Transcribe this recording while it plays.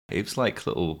It was like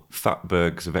little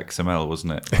fatbergs of XML,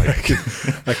 wasn't it? Like,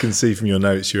 I can see from your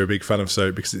notes you're a big fan of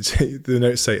SOAP because the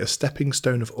notes say a stepping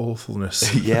stone of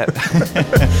awfulness. yeah.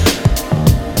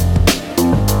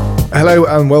 Hello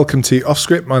and welcome to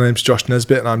Offscript. My name's Josh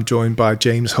Nesbitt and I'm joined by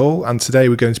James Hall, and today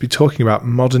we're going to be talking about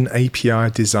modern API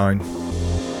design.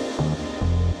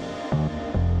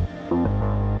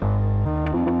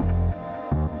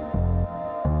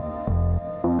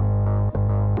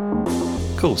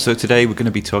 Cool. So today we're going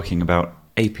to be talking about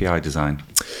API design.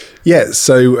 Yeah,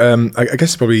 so I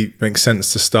guess it probably makes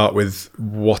sense to start with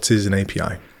what is an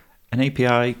API? An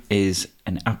API is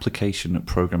an application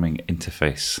programming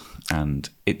interface, and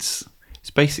it's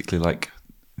basically like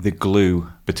the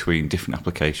glue between different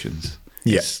applications.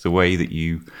 Yeah. It's the way that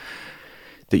you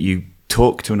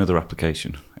talk to another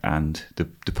application, and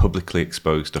the publicly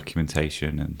exposed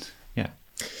documentation, and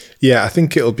Yeah, I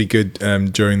think it'll be good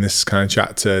during this kind of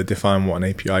chat to define what an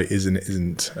API is and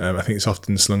isn't. I think it's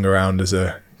often slung around as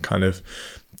a kind of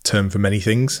term for many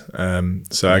things.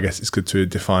 So I guess it's good to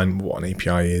define what an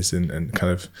API is and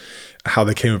kind of how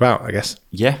they came about, I guess.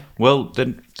 Yeah, well,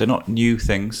 they're not new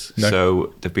things. No.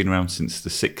 So they've been around since the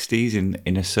 60s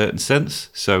in a certain sense.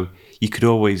 So you could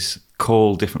always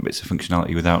call different bits of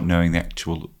functionality without knowing the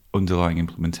actual underlying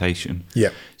implementation. Yeah.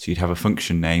 So you'd have a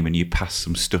function name and you pass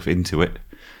some stuff into it.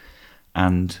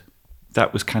 And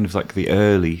that was kind of like the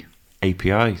early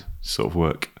API sort of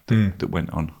work that went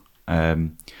on.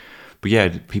 But yeah,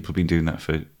 people have been doing that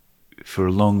for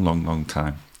a long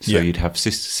time. So you'd have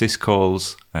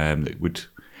syscalls that would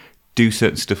do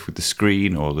certain stuff with the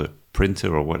screen or the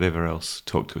printer or whatever else,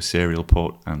 talk to a serial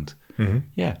port, and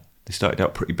they started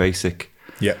out pretty basic.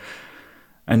 Yeah.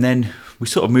 And then we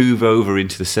sort of move over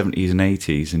into the 70s and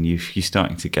 80s, and you're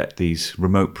starting to get these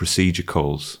remote procedure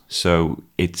calls. So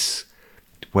it's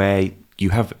where you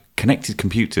have connected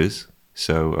computers,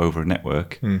 so over a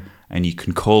network, and you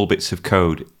can call bits of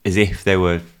code as if they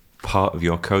were part of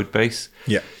your code base.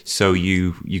 Yeah. So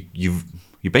you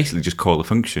basically just call a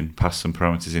function, pass some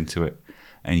parameters into it,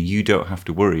 and you don't have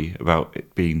to worry about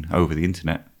it being over the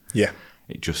internet. Yeah.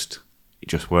 It just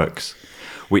works,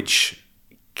 which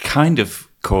kind of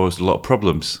caused a lot of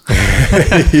problems.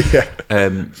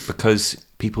 Because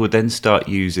people would then start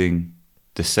using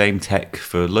the same tech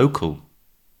for local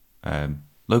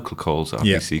calls,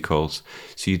 RPC calls.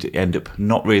 So you'd end up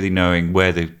not really knowing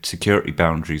where the security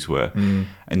boundaries were.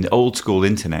 And the old school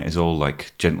internet is all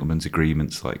like gentlemen's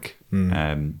agreements, like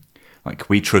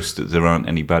we trust that there aren't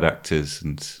any bad actors,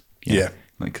 and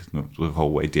like the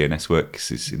whole way DNS works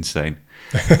is insane.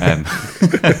 But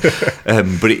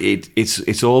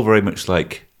it's all very much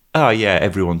like,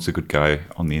 everyone's a good guy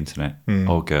on the internet,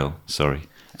 or girl, sorry.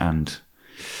 And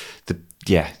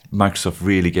Microsoft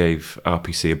really gave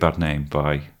RPC a bad name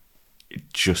by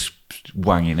just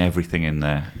wanging everything in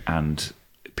there, and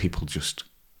people just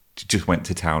went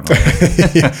to town on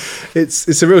it.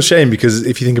 It's a real shame, because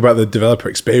if you think about the developer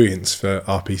experience for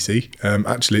RPC,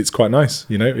 actually it's quite nice.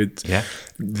 You know,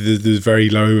 there's very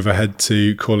low overhead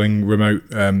to calling remote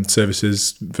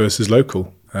services versus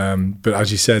local. But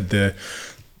as you said,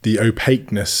 the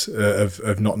opaqueness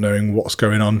of not knowing what's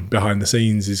going on behind the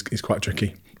scenes is quite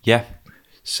tricky. Yeah.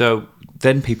 So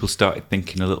then people started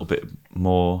thinking a little bit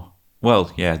more.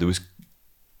 Well, there was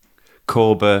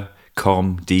Corba,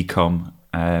 COM, DCOM,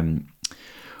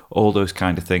 all those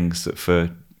kind of things that for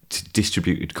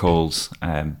distributed calls.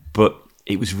 But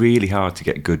it was really hard to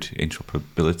get good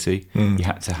interoperability. You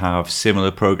had to have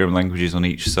similar programming languages on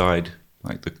each side,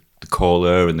 like the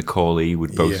caller and the callee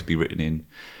would both be written in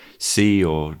C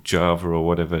or Java or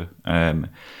whatever. And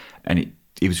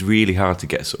it was really hard to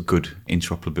get sort of good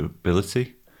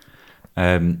interoperability.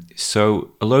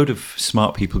 So a load of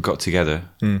smart people got together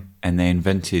and they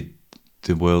invented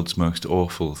the world's most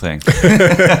awful thing,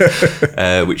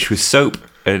 which was SOAP.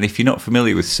 And if you're not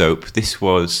familiar with SOAP, this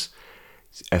was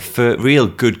a real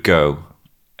good go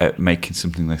at making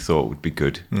something they thought would be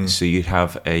good. So you'd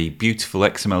have a beautiful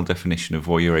XML definition of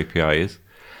what your API is,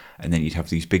 and then you'd have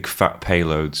these big fat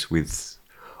payloads with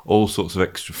all sorts of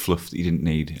extra fluff that you didn't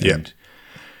need. And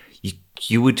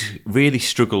you would really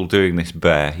struggle doing this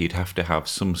bare. You'd have to have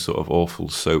some sort of awful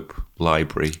SOAP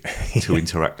library to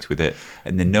interact with it,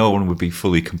 and then no one would be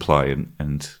fully compliant.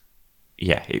 And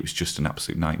it was just an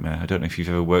absolute nightmare. I don't know if you've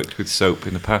ever worked with SOAP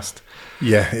in the past.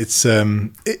 Yeah, it's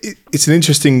an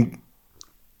interesting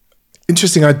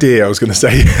idea, I was going to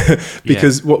say,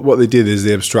 because what they did is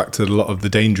they abstracted a lot of the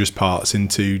dangerous parts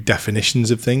into definitions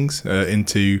of things,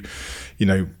 into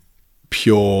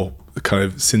pure kind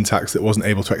of syntax that wasn't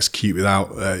able to execute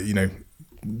without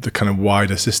the kind of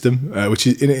wider system, which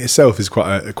in itself is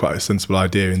quite a sensible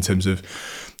idea in terms of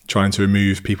trying to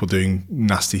remove people doing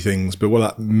nasty things. But what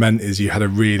that meant is you had a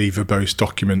really verbose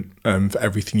document for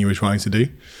everything you were trying to do.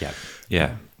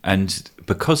 Yeah. And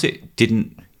because it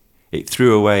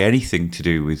threw away anything to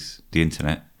do with the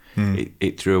internet.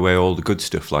 It threw away all the good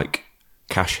stuff like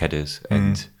cache headers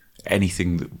and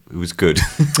anything that was good,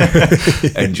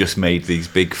 and just made these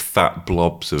big fat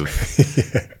blobs of.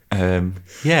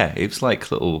 It was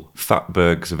like little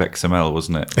fatbergs of XML,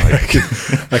 wasn't it?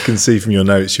 Like, I can see from your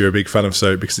notes you're a big fan of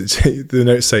SOAP because the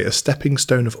notes say a stepping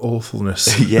stone of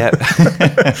awfulness. Yeah,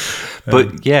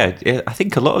 but I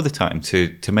think a lot of the time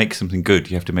to make something good,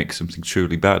 you have to make something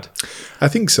truly bad. I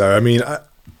think so. I mean,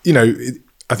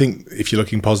 I think if you're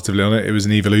looking positively on it, it was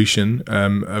an evolution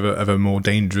of a more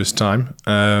dangerous time,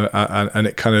 and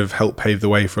it kind of helped pave the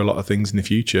way for a lot of things in the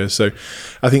future. So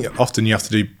I think often you have to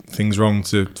do things wrong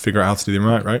to figure out how to do them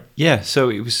right? Yeah, so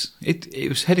it was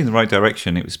heading the right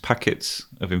direction. It was packets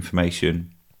of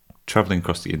information traveling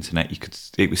across the internet.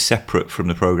 It was separate from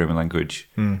the programming language.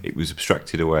 It was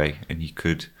abstracted away, and you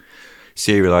could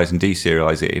serialize and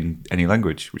deserialize it in any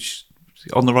language, which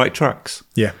is on the right tracks.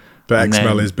 Yeah. But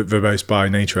XML is verbose by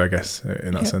nature, I guess,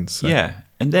 in that sense. So. Yeah,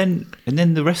 and then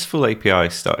the RESTful API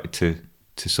started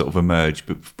to sort of emerge.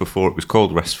 But before it was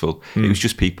called RESTful, it was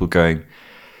just people going,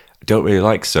 "I don't really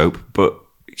like SOAP, but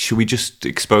should we just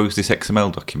expose this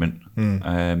XML document?"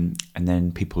 And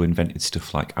then people invented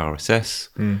stuff like RSS,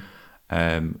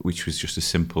 which was just a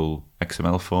simple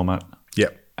XML format.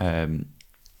 Yep.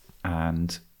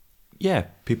 And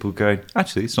people going,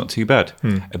 actually, it's not too bad.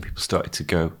 And people started to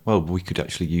go, well, we could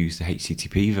actually use the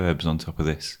HTTP verbs on top of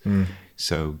this.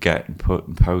 So get and put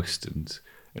and post and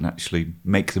actually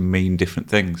make them mean different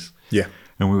things. Yeah.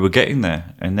 And we were getting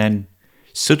there. And then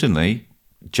suddenly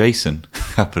JSON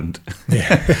happened.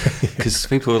 Yeah. Because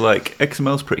people were like,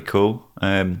 XML's pretty cool.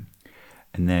 And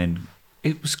then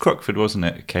it was Crockford, wasn't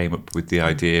it? Came up with the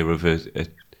idea of a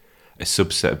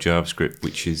subset of JavaScript,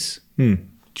 which is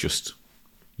just,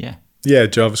 Yeah,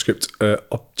 JavaScript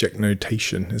object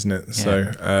notation, isn't it? Yeah.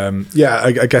 So,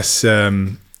 I guess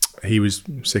he was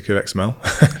sick of XML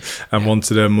and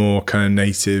wanted a more kind of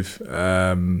native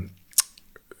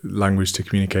language to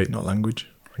communicate, not language,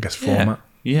 I guess, format.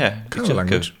 Yeah. Kind of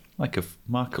language. Like a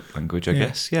markup language, I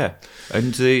guess, yeah.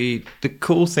 And the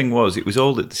cool thing was, it was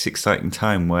all at this exciting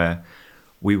time where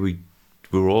we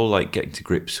were all like getting to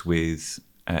grips with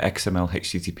XML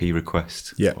HTTP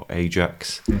request or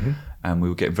AJAX. And we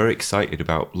were getting very excited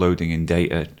about loading in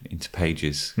data into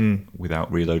pages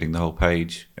without reloading the whole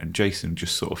page. And JSON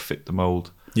just sort of fit the mold.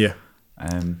 Yeah.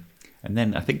 And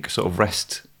then I think sort of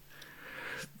REST,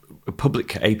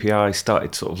 public API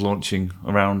started sort of launching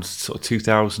around sort of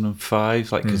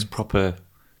 2005, like as proper,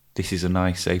 this is a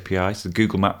nice API. So the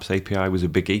Google Maps API was a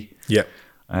biggie. Yeah.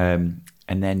 And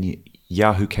then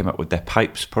Yahoo came up with their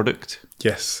Pipes product.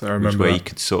 Yes, I remember. Where you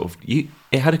could sort of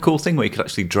it had a cool thing where you could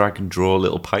actually drag and draw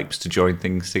little pipes to join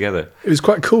things together. It was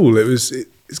quite cool. It's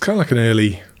kind of like an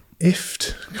early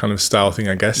IFT kind of style thing,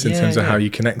 I guess, in terms of how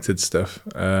you connected stuff.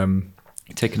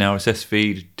 Take an RSS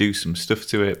feed, do some stuff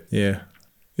to it. Yeah,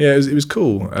 it was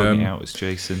cool. Bring it out as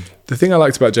JSON. The thing I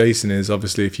liked about JSON is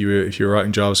obviously if you were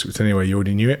writing JavaScript anyway, you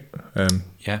already knew it.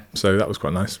 So that was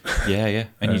quite nice. Yeah,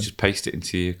 and you just paste it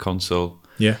into your console.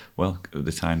 Yeah. Well, at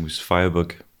the time it was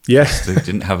Firebug. Yes. They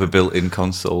didn't have a built-in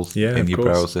console in your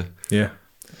browser. Yeah.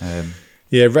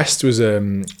 REST was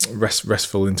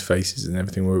RESTful interfaces and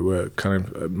everything were kind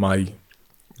of my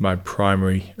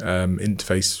primary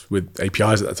interface with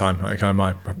APIs at that time.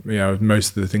 Most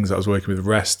of the things that I was working with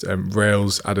REST,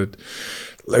 Rails added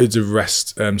loads of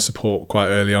REST support quite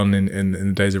early on in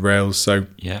the days of Rails. So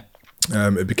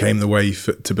it became the way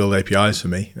to build APIs for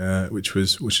me, which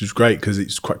was great because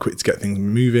it's quite quick to get things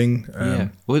moving.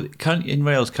 Well, in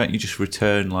Rails, can't you just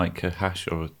return like a hash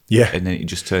and then it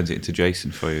just turns it into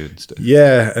JSON for you and stuff?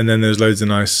 Yeah, and then there's loads of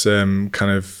nice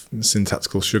kind of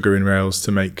syntactical sugar in Rails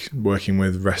to make working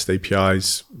with REST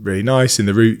APIs really nice in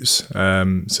the roots.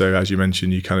 So as you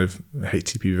mentioned, you kind of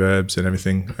HTTP verbs and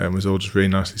everything was all just really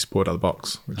nicely supported out of the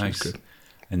box, which was good.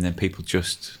 And then people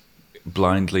just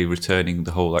blindly returning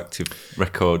the whole active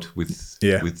record with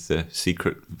the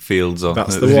secret fields on.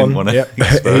 That's the one.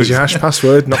 Here's your hash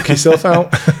password. Knock yourself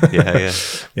out.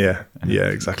 Yeah,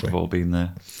 exactly. We've all been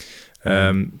there.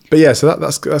 So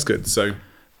that's good. So,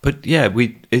 but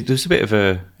there's a bit of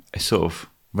a sort of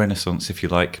renaissance, if you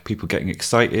like. People getting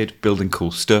excited, building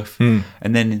cool stuff, and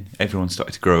then everyone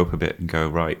started to grow up a bit and go,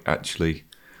 right, actually,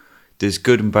 there's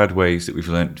good and bad ways that we've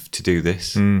learned to do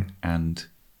this, and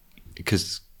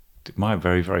because my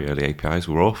very, very early APIs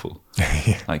were awful.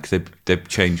 Like they'd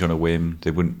change on a whim.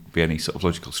 There wouldn't be any sort of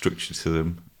logical structure to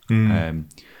them.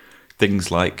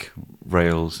 things like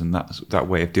Rails and that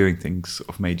way of doing things sort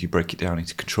of made you break it down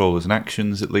into controllers and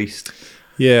actions at least.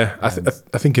 Yeah, I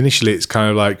think initially it's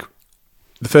kind of like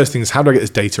the first thing is how do I get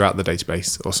this data out of the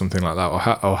database or something like that,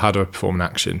 or how do I perform an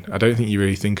action? I don't think you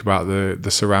really think about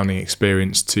the surrounding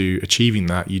experience to achieving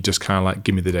that. You just kind of like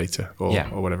give me the data or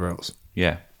whatever else.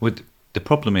 Yeah. The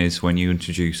problem is when you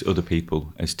introduce other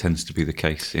people, as tends to be the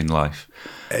case in life.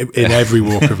 In every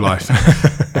walk of life.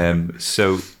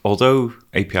 So although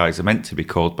APIs are meant to be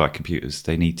called by computers,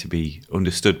 they need to be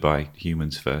understood by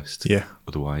humans first. Yeah.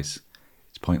 Otherwise,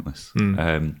 it's pointless.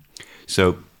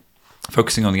 So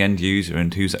focusing on the end user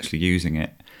and who's actually using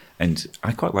it. And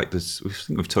I quite like this. I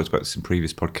think we've talked about this in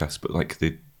previous podcasts, but like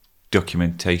the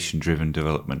documentation-driven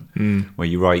development, where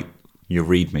you write your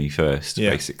README first,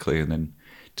 basically, and then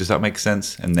does that make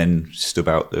sense? And then stub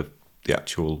out the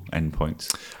actual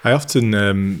endpoints. I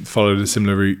often followed a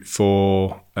similar route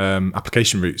for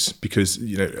application routes because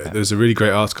there's a really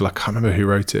great article. I can't remember who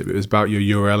wrote it, but it was about your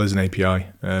URL as an API.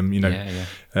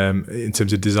 In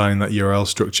terms of designing that URL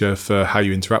structure for how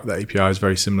you interact with that API is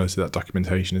very similar to that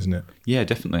documentation, isn't it? Yeah,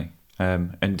 definitely.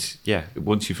 And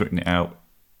once you've written it out,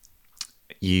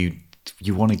 you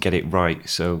want to get it right.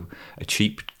 So a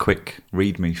cheap, quick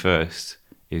README first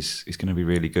is going to be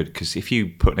really good, because if you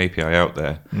put an API out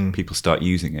there, people start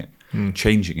using it.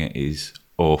 Changing it is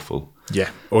awful. Yeah,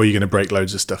 or you're going to break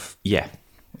loads of stuff. Yeah.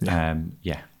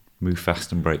 Move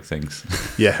fast and break things.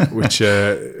 which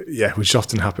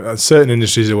often happens. Certain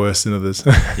industries are worse than others.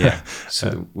 Yeah.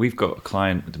 So we've got a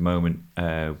client at the moment.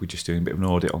 We're just doing a bit of an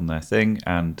audit on their thing,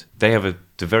 and they have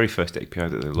the very first API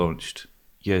that they launched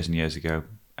years and years ago,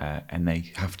 and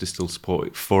they have to still support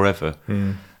it forever.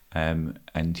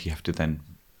 And you have to then.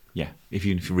 Yeah, if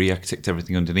you re-architect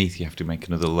everything underneath, you have to make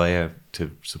another layer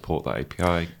to support that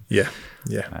API. Yeah.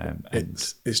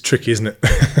 It's tricky, isn't it?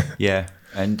 Yeah,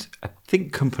 and I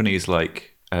think companies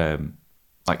like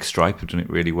Stripe have done it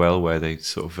really well, where they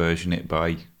sort of version it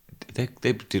by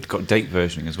they've got date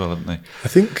versioning as well, haven't they? I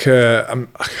think I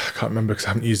can't remember because I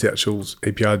haven't used the actual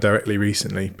API directly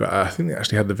recently, but I think they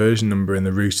actually had the version number in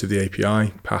the root of the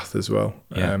API path as well.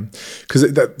 Yeah,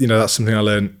 because that's something I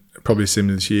learned. Probably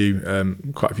similar to you,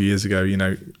 quite a few years ago.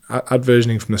 Add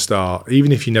versioning from the start,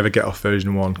 even if you never get off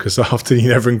version 1, because often you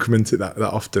never increment it that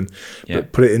often. Yeah.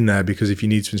 But put it in there because if you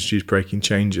need to introduce breaking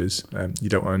changes, you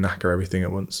don't want to knacker everything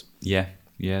at once. Yeah,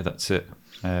 that's it.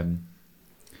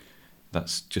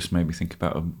 That's just made me think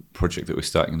about a project that we're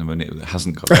starting in the minute that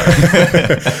hasn't got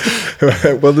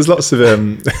that. Well, there's lots of.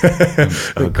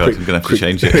 Oh God, I'm going to have to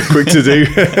change it. Quick to do.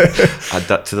 Add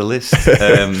that to the list.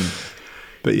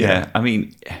 But yeah, I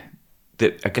mean,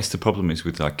 I guess the problem is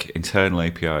with like internal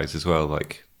APIs as well.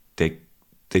 Like they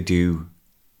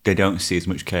don't see as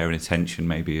much care and attention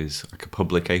maybe as like a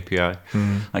public API.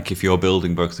 Like if you're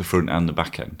building both the front and the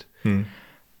back end, and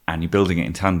you're building it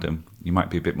in tandem, you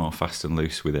might be a bit more fast and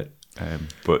loose with it.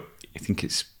 But I think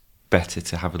it's better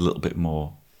to have a little bit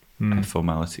more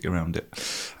formality around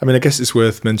it. I mean, I guess it's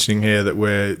worth mentioning here that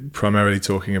we're primarily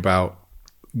talking about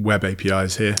web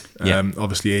APIs here.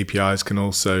 Obviously APIs can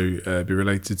also be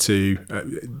related to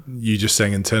you just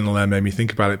saying internal there made me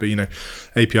think about it, but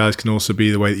APIs can also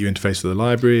be the way that you interface with a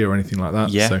library or anything like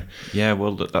that.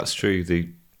 Well, that's true.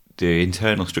 The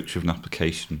internal structure of an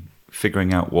application,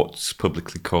 figuring out what's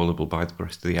publicly callable by the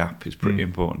rest of the app is pretty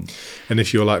important. And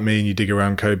if you're like me and you dig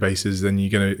around code bases, then you're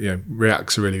going to,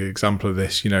 React's a really good example of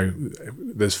this.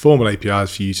 There's formal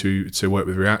APIs for you to work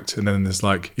with React. And then there's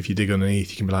like, if you dig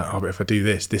underneath, you can be like, but if I do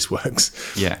this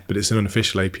works. Yeah. But it's an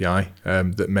unofficial API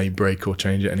that may break or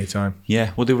change at any time.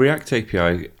 Yeah. Well, the React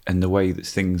API and the way that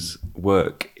things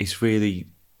work is really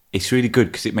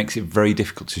good because it makes it very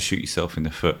difficult to shoot yourself in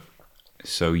the foot.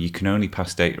 So you can only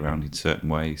pass data around in certain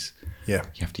ways. Yeah,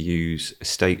 you have to use a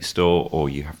state store, or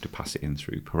you have to pass it in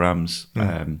through params.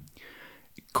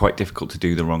 Quite difficult to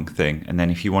do the wrong thing. And then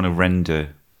if you want to render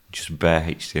just bare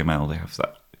HTML, they have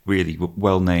that really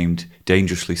well-named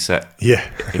dangerously set in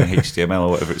HTML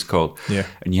or whatever it's called. Yeah,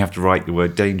 and you have to write the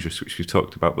word dangerous, which we've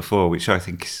talked about before, which I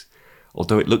think is,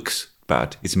 although it looks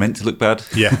bad, it's meant to look bad.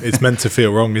 Yeah, it's meant to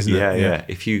feel wrong, isn't it? Yeah.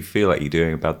 If you feel like you're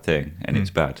doing a bad thing and it's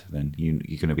bad, then you're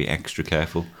going to be extra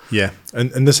careful. Yeah,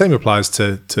 and the same applies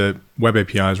to web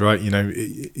APIs, right?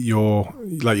 You're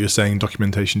like you were saying,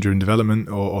 documentation-driven development,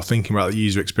 or thinking about the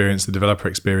user experience, the developer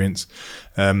experience.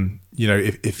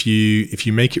 If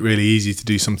you make it really easy to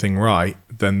do something right,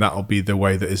 then that'll be the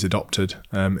way that is adopted.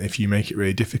 If you make it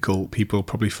really difficult, people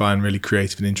probably find really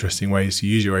creative and interesting ways to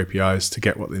use your APIs to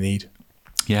get what they need.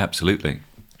 Yeah, absolutely.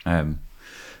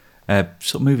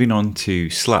 So moving on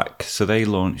to Slack. So they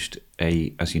launched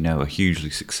a hugely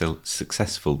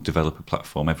successful developer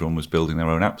platform. Everyone was building their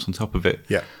own apps on top of it.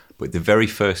 Yeah. But the very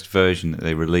first version that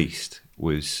they released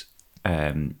was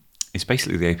it's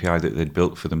basically the API that they'd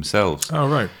built for themselves. Oh,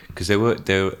 right. Because they were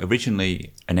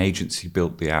originally an agency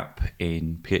built the app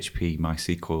in PHP,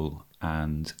 MySQL,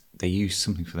 and they used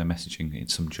something for their messaging in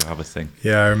some Java thing.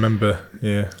 Yeah, I remember.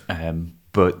 Yeah.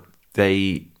 But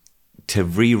to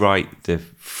rewrite the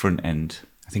front end,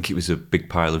 I think it was a big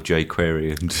pile of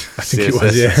jQuery and I think CSS it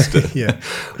was, yeah. and stuff, Yeah.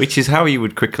 which is how you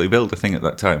would quickly build a thing at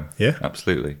that time. Yeah.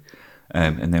 Absolutely.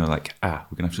 And they were like, we're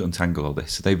going to have to untangle all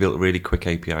this. So they built a really quick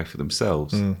API for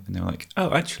themselves. And they were like,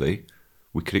 actually,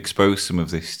 we could expose some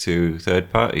of this to third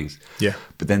parties. Yeah.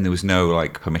 But then there was no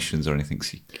like permissions or anything.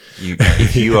 So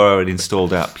if you are an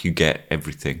installed app, you get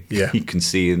everything. Yeah. You can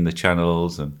see in the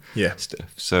channels and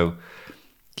stuff. So,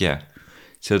 yeah.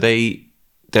 So they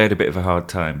had a bit of a hard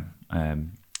time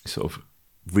sort of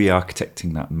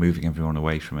re-architecting that and moving everyone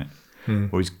away from it.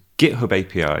 Whereas GitHub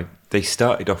API, they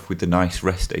started off with the nice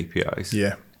REST APIs.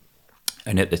 Yeah.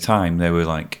 And at the time, they were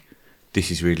like, this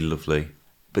is really lovely.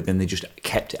 But then they just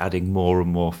kept adding more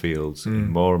and more fields and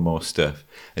more stuff.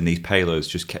 And these payloads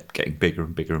just kept getting bigger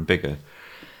and bigger and bigger.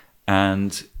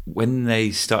 And when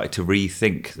they started to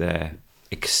rethink their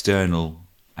external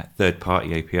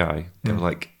third-party API, they were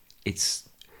like,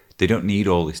 they don't need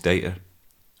all this data.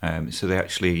 So they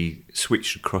actually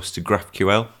switched across to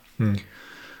GraphQL,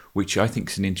 which I think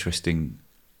is an interesting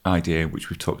idea,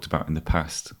 which we've talked about in the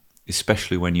past,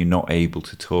 especially when you're not able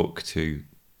to talk to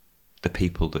the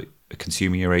people that are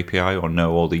consuming your API or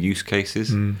know all the use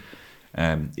cases.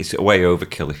 It's a way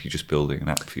overkill if you're just building an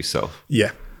app for yourself.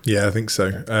 Yeah, I think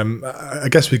so. I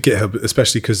guess with GitHub,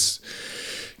 especially because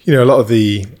a lot of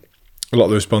the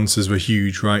responses were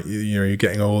huge, right? You're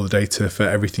getting all the data for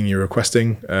everything you're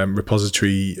requesting.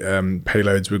 Repository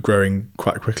payloads were growing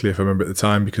quite quickly, if I remember at the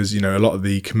time, because a lot of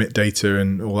the commit data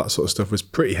and all that sort of stuff was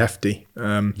pretty hefty.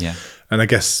 And I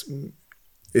guess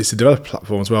it's a developer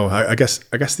platform as well. I guess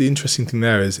the interesting thing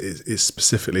there is it's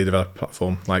specifically a developer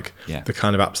platform. Like the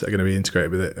kind of apps that are going to be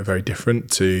integrated with it are very different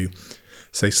to,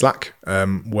 say, Slack,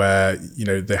 where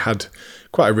they had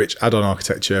quite a rich add-on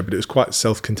architecture, but it was quite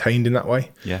self-contained in that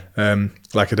way.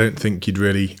 Like I don't think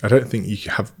you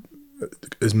have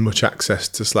as much access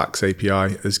to Slack's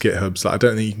API as GitHub's. Like I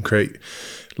don't think you can create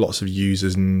lots of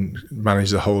users and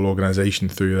manage the whole organization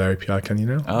through their API. Can you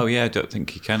now? Oh yeah, I don't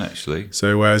think you can actually.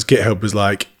 So whereas GitHub was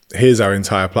like, here's our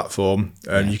entire platform,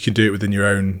 you can do it within your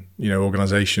own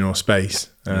organization or space,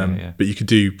 but you could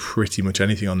do pretty much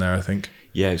anything on there, I think.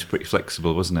 Yeah, it's pretty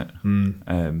flexible, wasn't it?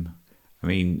 I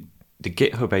mean, the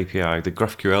GitHub API, the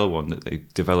GraphQL one that they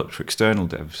developed for external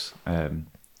devs,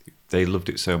 they loved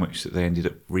it so much that they ended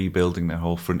up rebuilding their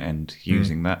whole front end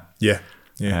using that.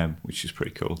 Which is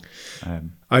pretty cool.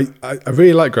 I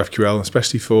really like GraphQL,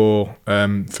 especially for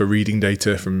reading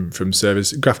data from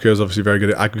servers. GraphQL is obviously very good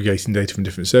at aggregating data from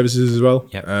different services as well.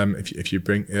 If you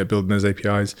building those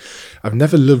APIs, I've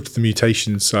never loved the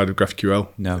mutations side of GraphQL.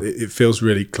 No, it feels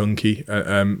really clunky.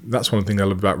 That's one thing I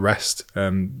love about REST.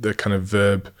 The kind of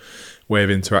verb way of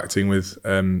interacting with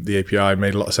the API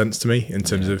made a lot of sense to me in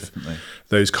terms of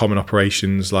those common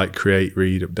operations like create,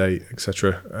 read, update,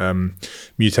 etc.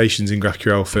 Mutations in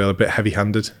GraphQL feel a bit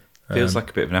heavy-handed. Feels like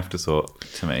a bit of an afterthought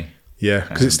to me. Yeah,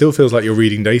 because it still feels like you're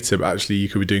reading data, but actually you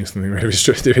could be doing something really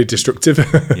destructive.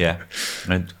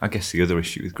 And I guess the other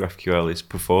issue with GraphQL is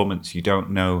performance. You don't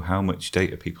know how much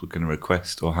data people are going to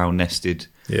request or how nested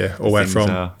or where from.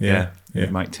 Are.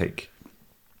 It might take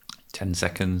 10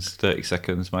 seconds, 30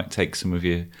 seconds, might take some of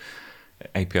your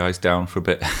APIs down for a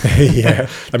bit.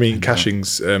 I mean,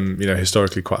 caching's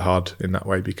historically quite hard in that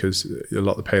way because a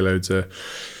lot of the payloads are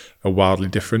wildly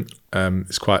different.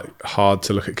 It's quite hard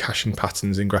to look at caching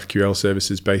patterns in GraphQL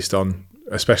services based on,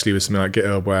 especially with something like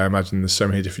GitHub, where I imagine there's so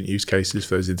many different use cases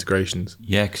for those integrations.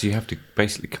 Yeah, because you have to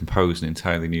basically compose an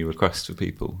entirely new request for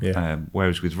people.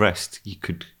 Whereas with REST, you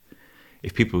could,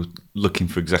 if people were looking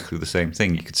for exactly the same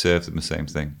thing, you could serve them the same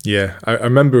thing. Yeah, I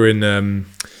remember in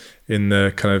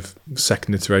the kind of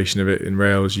second iteration of it in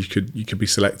Rails, you could be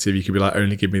selective. You could be like,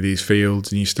 only give me these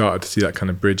fields, and you started to see that kind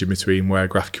of bridge in between where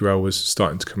GraphQL was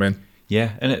starting to come in.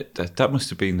 Yeah, and that must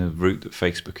have been the route that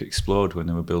Facebook explored when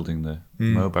they were building the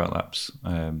mobile apps.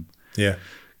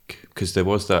 Because there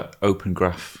was that Open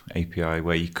Graph API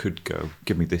where you could go,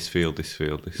 give me this field, this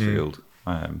field, this field,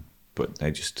 but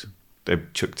they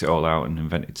chucked it all out and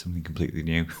invented something completely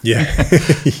new.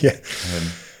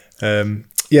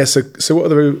 So what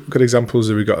other good examples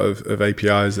have we got of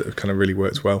APIs that have kind of really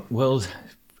worked well? Well,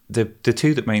 the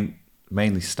two that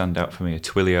mainly stand out for me are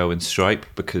Twilio and Stripe,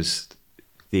 because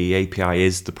the API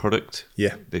is the product.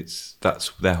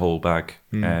 That's their whole bag.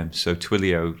 So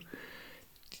Twilio,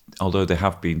 although they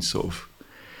have been sort of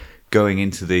going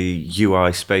into the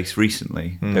UI space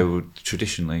recently, they were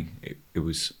traditionally it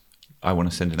was I want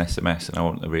to send an SMS and I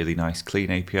want a really nice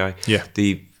clean API. Yeah.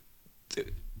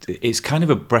 It's kind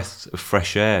of a breath of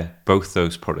fresh air, both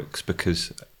those products,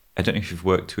 because I don't know if you've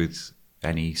worked with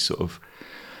any sort of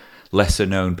lesser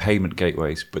known payment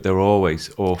gateways, but they're always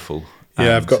awful.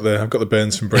 Yeah, I've got the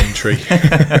burns from Braintree.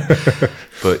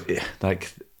 But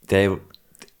like they're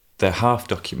half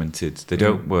documented. They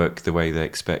don't work the way they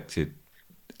expect you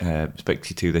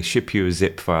to. They ship you a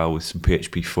zip file with some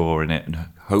PHP 4 in it and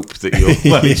hope that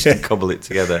you'll manage to cobble it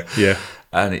together. Yeah,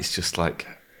 and it's just like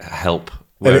help.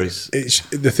 Whereas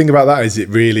the thing about that is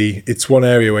it's one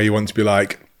area where you want to be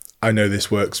like, I know this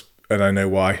works and I know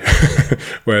why.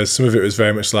 Whereas some of it was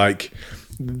very much like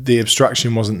the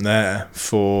abstraction wasn't there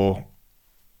for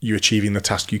you achieving the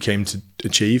task you came to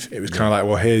achieve. It was kind of like,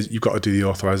 well, you've got to do the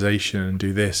authorization and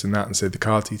do this and that and say the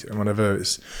card detail and whatever.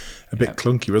 It's a bit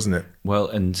clunky, wasn't it? Well,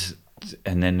 and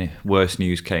then worse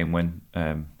news came when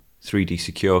 3D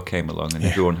Secure came along and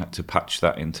everyone had to patch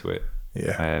that into it.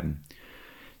 Yeah.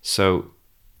 So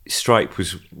Stripe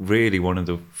was really one of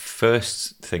the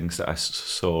first things that I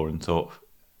saw and thought,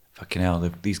 fucking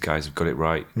hell, these guys have got it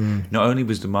right. Not only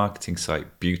was the marketing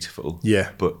site beautiful,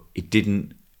 but it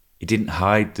didn't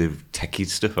hide the techie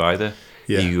stuff either.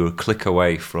 Yeah. You were a click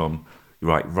away from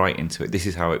right into it. This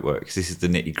is how it works. This is the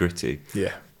nitty gritty.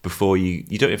 Yeah. Before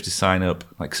you don't have to sign up.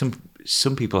 Like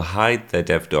some people hide their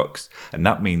dev docs, and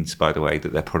that means, by the way,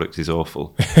 that their product is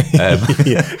awful.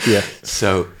 Yeah.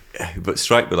 So, but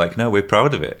Stripe were like, no, we're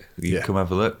proud of it. You come have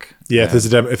a look. Yeah,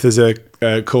 if there's a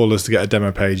call us to get a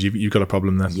demo page, you've got a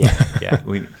problem then. Yeah.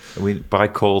 We by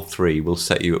call 3, we'll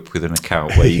set you up with an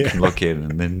account where you can log in,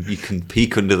 and then you can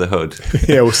peek under the hood.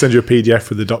 Yeah, we'll send you a PDF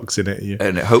with the docs in it. Yeah.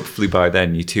 And hopefully by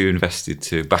then you're too invested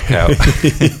to back out.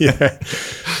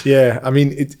 Yeah. I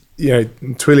mean,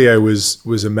 Twilio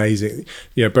was amazing.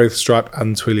 Both Stripe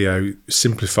and Twilio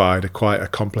simplified quite a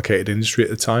complicated industry at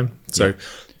the time. So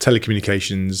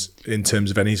telecommunications, in terms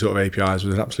of any sort of APIs,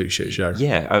 was an absolute shit show.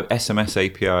 Yeah, SMS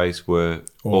APIs were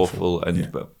awful,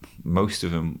 but most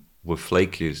of them were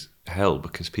flaky as hell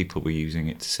because people were using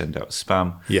it to send out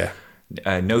spam. Yeah.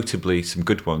 Notably, some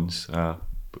good ones.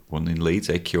 One in Leeds,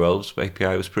 AQL's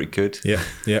API was pretty good. Yeah.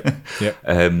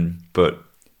 But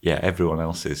yeah, everyone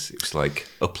else's, it's like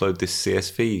upload this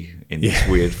CSV in this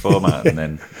weird format and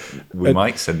then we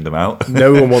might send them out.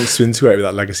 No one wants to integrate with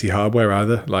that legacy hardware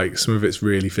either. Like some of it's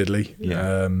really fiddly.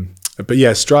 Yeah. But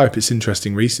yeah, Stripe, it's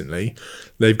interesting recently.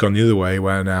 They've gone the other way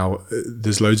where now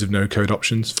there's loads of no-code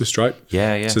options for Stripe.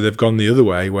 Yeah. So they've gone the other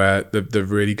way where they've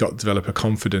really got developer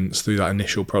confidence through that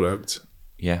initial product.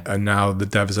 Yeah. And now the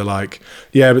devs are like,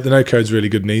 yeah, but the no-code's really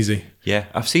good and easy. Yeah.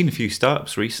 I've seen a few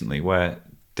startups recently where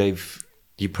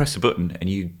you press a button and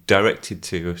you direct it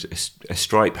to a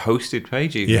Stripe hosted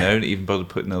page. They don't even bother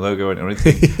putting a logo in it or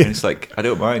anything. And it's like, I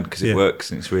don't mind because it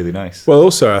works and it's really nice. Well,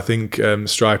 also, I think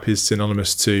Stripe is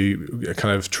synonymous to a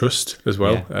kind of trust as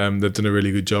well. Yeah. They've done a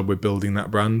really good job with building that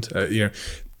brand.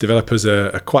 Developers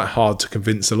are quite hard to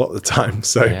convince a lot of the time.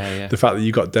 So the fact that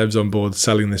you've got devs on board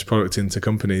selling this product into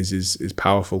companies is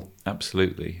powerful.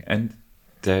 Absolutely. And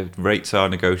the rates are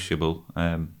negotiable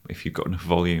if you've got enough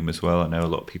volume as well. I know a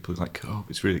lot of people are like, oh,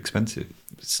 it's really expensive.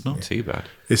 It's not too bad.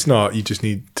 It's not. You just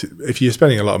need to, if you're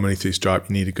spending a lot of money through Stripe,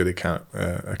 you need a good account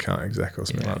exec or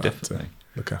something like definitely. That to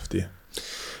look after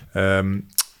you.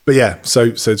 But yeah,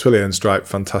 so Twilio and Stripe,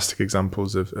 fantastic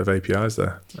examples of APIs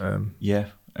there.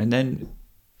 And then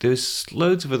there's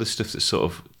loads of other stuff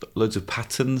that loads of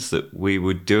patterns that we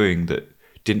were doing that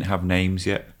didn't have names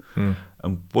yet.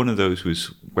 And one of those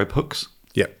was webhooks.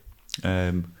 Yeah.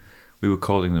 We were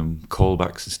calling them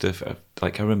callbacks and stuff.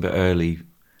 Like I remember early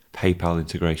PayPal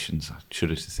integrations. I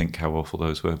shudder to think how awful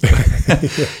those were.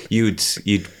 But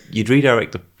you'd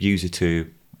redirect the user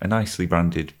to a nicely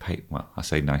branded I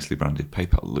say nicely branded.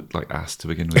 PayPal looked like ass to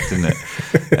begin with, didn't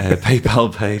it?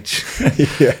 PayPal page.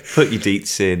 Put your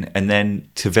deets in, and then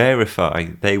to verify,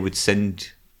 they would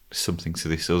send something to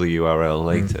this other URL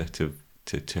later to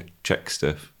check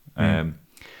stuff.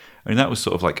 I mean, that was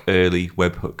sort of like early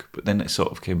webhook, but then it sort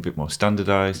of became a bit more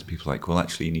standardized. People were like, well,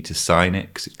 actually, you need to sign it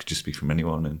because it could just be from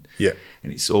anyone, and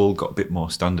it's all got a bit more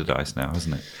standardized now,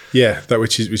 hasn't it? Yeah, that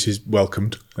which is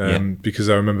welcomed because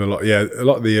I remember a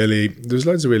lot of the early. There's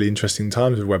loads of really interesting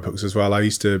times with webhooks as well. I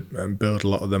used to build a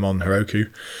lot of them on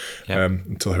Heroku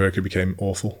until Heroku became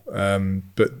awful.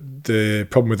 But the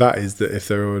problem with that is that if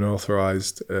they're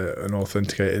unauthorized,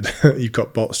 unauthenticated, you've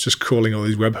got bots just crawling all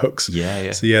these webhooks.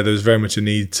 So there's very much a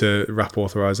need to wrap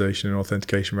authorization and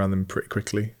authentication around them pretty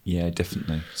quickly. Yeah,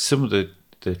 definitely. Some of the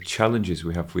challenges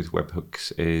we have with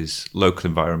webhooks is local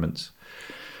environments.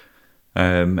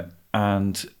 And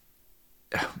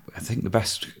I think the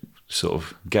best sort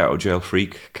of get out of jail free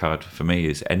card for me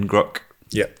is ngrok.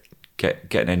 Yeah.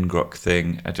 Get an ngrok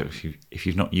thing. I don't know if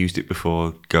you've not used it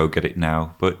before, go get it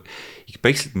now. But you can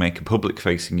basically make a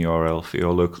public-facing URL for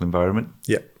your local environment.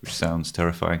 Yeah, which sounds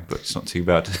terrifying, but it's not too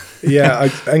bad. Yeah,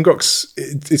 ngrok's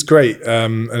it's great,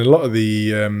 and a lot of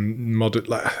the modern,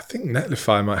 like I think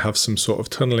Netlify might have some sort of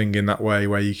tunneling in that way,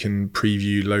 where you can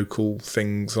preview local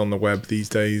things on the web these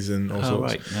days and all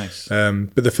sorts. Right, nice.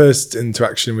 But the first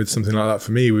interaction with something like that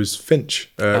for me was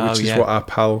Finch, which is what our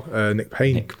pal Nick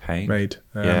Payne made.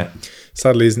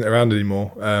 Sadly, isn't around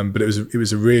anymore. But it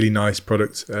was a really nice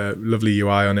product, lovely UI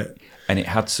on it. And it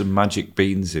had some magic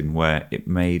beans in where it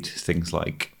made things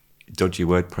like dodgy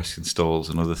WordPress installs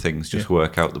and other things just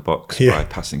work out the box by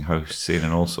passing hosts in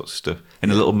and all sorts of stuff.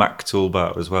 And a little Mac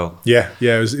toolbar as well. Yeah,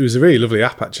 it was a really lovely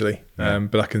app actually.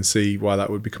 But I can see why that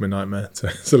would become a nightmare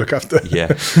to look after. Yeah.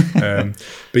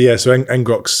 But yeah, so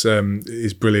ngrok's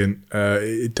is brilliant.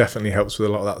 It definitely helps with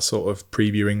a lot of that sort of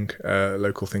previewing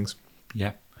local things.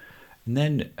 Yeah. And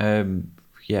then,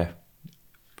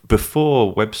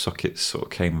 before WebSockets sort of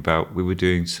came about, we were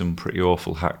doing some pretty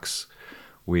awful hacks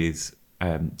with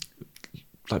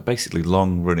like basically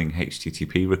long-running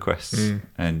HTTP requests,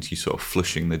 and you sort of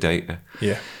flushing the data.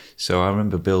 Yeah. So I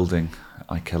remember building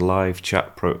like a live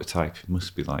chat prototype. It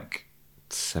must be like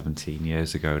 17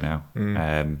 years ago now.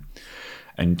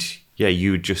 And yeah,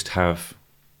 you would just have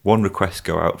one request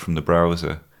go out from the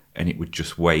browser, and it would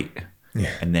just wait.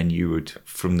 Yeah. And then you would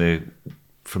from the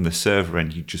server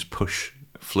end, you just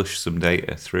flush some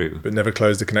data through, but never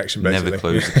close the connection. Basically, never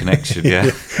close the connection. Yeah,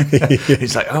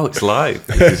 it's like, oh, it's live.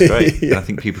 It's great. And I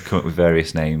think people come up with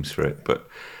various names for it, but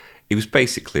it was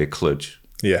basically a kludge.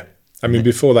 Yeah, I mean,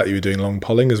 before that, you were doing long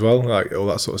polling as well, like all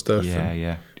that sort of stuff.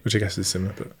 Yeah. Which I guess is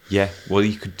similar, but yeah. Well,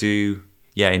 you could do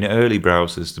in early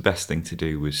browsers. The best thing to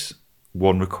do was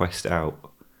one request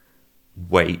out,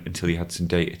 wait until you had some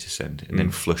data to send, and then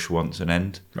flush once and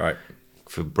end. Right.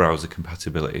 For browser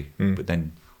compatibility, but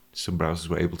then some browsers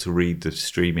were able to read the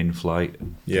stream in flight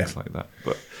and things like that.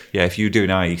 But yeah, if you were doing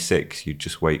IE6, you'd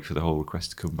just wait for the whole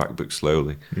request to come back, but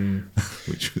slowly,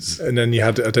 which was. And then you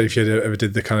had, I don't know if you ever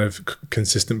did the kind of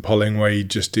consistent polling where you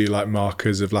just do like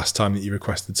markers of last time that you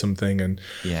requested something and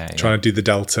trying to do the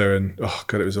delta, and oh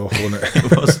god, it was awful, wasn't it?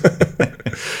 It was.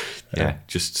 Yeah,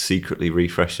 just secretly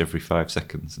refresh every 5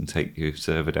 seconds and take your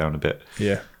server down a bit.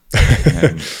 Yeah.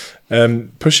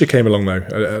 Pusher came along though. I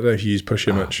don't know if you use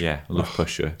Pusher much. Yeah, I love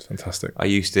Pusher. It's fantastic. I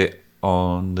used it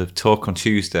on the talk on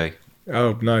Tuesday.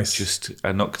 Oh, nice.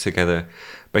 I knocked together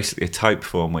basically a type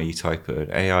form where you type an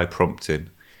AI prompt in,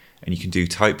 and you can do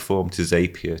type form to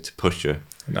Zapier to Pusher.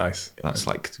 Nice. That's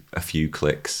like a few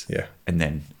clicks. Yeah. And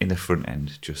then in the front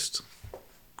end, just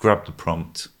grab the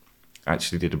prompt.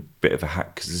 Actually did a bit of a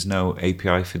hack because there's no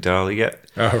API for DALL-E yet.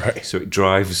 Oh, right. So it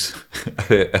drives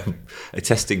a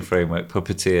testing framework,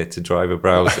 Puppeteer, to drive a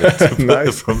browser to put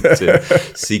the prompt in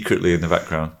secretly in the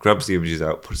background, grabs the images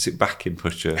out, puts it back in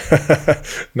Pusher.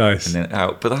 Nice. And then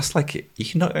out. But that's like, you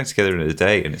can knock that together in a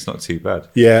day and it's not too bad.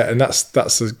 Yeah, and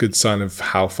that's a good sign of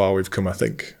how far we've come, I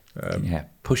think.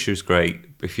 Pusher's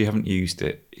great. But if you haven't used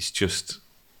it,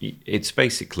 it's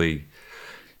basically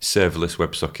serverless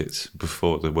WebSockets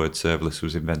before the word serverless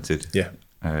was invented. Yeah.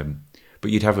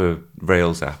 But you'd have a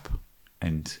Rails app,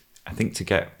 and I think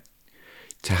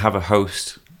to have a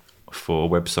host for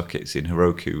WebSockets in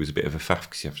Heroku was a bit of a faff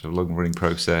because you have to have a long running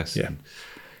process. Yeah. And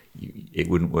it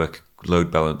wouldn't work,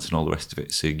 load balance and all the rest of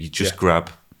it. So you just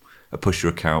grab a Pusher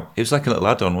account. It was like a little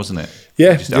add-on, wasn't it?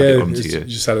 Yeah. You just add it onto you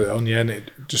just added it on, and it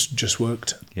just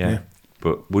worked. Yeah.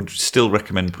 But would still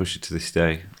recommend Pusher to this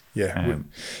day. Yeah,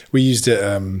 we used it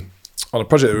on a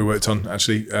project that we worked on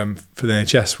actually for the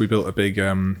NHS. We built a big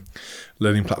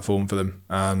learning platform for them,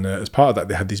 and as part of that,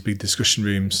 they had these big discussion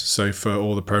rooms. So for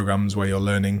all the programs where you're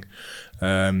learning,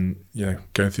 going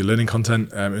through learning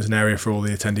content, it was an area for all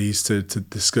the attendees to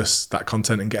discuss that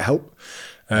content and get help.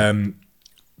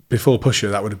 Before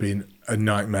Pusher, that would have been a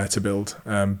nightmare to build,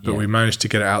 but we managed to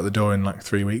get it out the door in like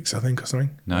 3 weeks, I think, or something.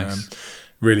 Nice.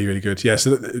 Really, really good. Yeah,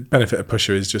 so the benefit of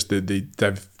Pusher is just the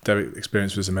dev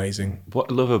experience was amazing. What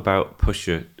I love about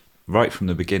Pusher right from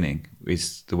the beginning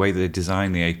is the way they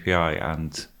design the API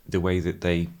and the way that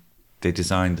they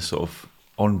design the sort of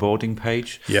onboarding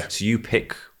page. Yeah. So you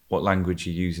pick what language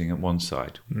you're using on one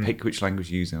side, pick which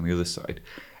language you're using on the other side,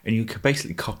 and you can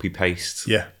basically copy paste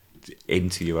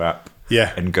into your app.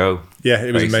 Yeah. And go. Yeah,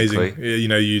 it was amazing.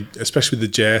 You especially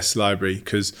with the JS library,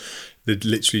 because they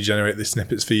literally generate the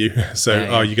snippets for you.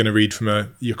 So, you're going to read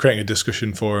you're creating a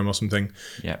discussion forum or something.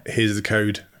 Yeah. Here's the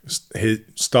code. Here,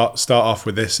 start off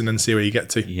with this and then see where you get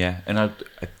to. Yeah, and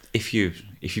if you've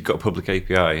got a public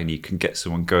API and you can get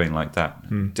someone going like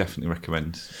that, definitely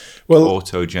recommend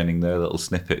auto-genning their little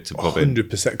snippet to bob in.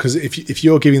 100%. Because if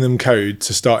you're giving them code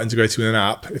to start integrating with an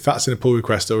app, if that's in a pull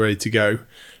request or ready to go,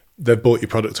 they've bought your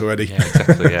product already. Yeah,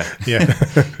 exactly. Yeah,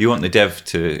 yeah. You want the dev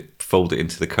to fold it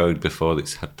into the code before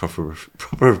it's had proper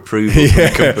approval from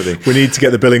the company. We need to get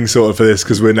the billing sorted for this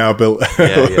because we're now built.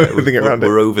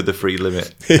 We're over the free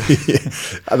limit.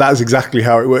 That's exactly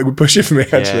how it worked. We push it for me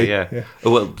actually. Yeah.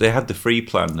 Well, they had the free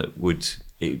plan that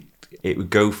it would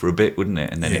go for a bit, wouldn't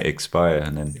it? And then it'd expire,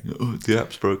 and then the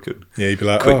app's broken. Yeah, you'd be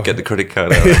like, quick, get the credit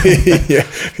card out.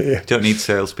 yeah. Don't need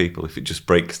salespeople if it just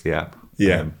breaks the app.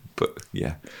 Yeah.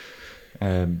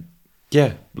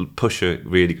 Push a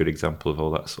really good example of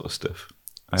all that sort of stuff.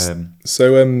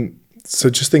 So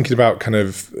just thinking about kind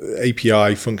of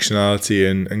API functionality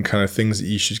and kind of things that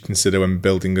you should consider when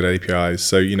building good APIs.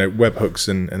 So, webhooks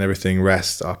and everything,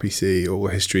 REST, RPC, all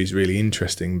the history is really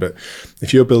interesting. But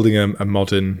if you're building a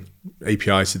modern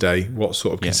API today, what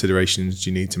sort of considerations do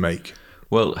you need to make?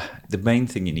 Well, the main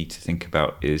thing you need to think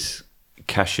about is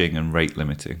caching and rate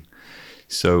limiting.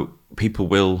 So people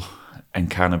will and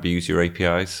can abuse your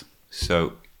APIs.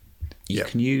 So you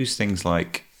can use things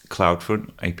like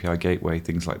CloudFront, API Gateway,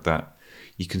 things like that.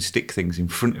 You can stick things in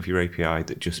front of your API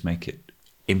that just make it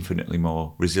infinitely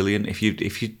more resilient. If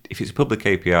it's a public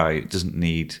API, it doesn't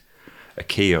need a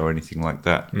key or anything like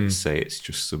that. Let's say it's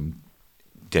just some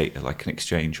data like an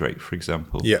exchange rate, for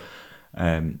example. Yeah.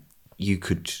 You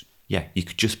could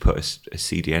just put a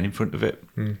CDN in front of it.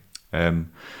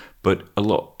 But a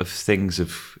lot of things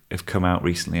have come out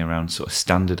recently around sort of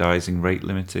standardizing rate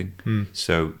limiting.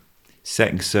 So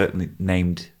setting certain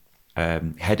named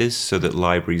headers so that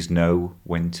libraries know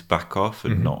when to back off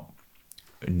and not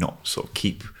sort of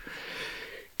keep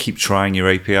trying your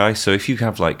API. So if you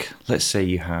have let's say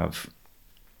you have,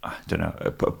 I don't know,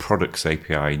 a products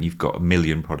API and you've got 1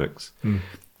 million products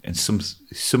and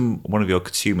some one of your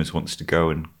consumers wants to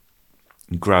go and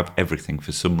grab everything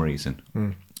for some reason.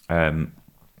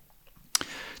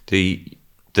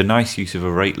 The nice use of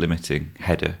a rate limiting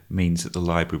header means that the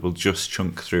library will just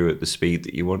chunk through at the speed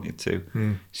that you want it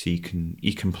to. So you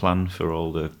can plan for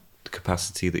all the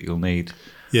capacity that you'll need.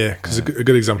 Yeah, because a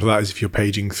good example of that is if you're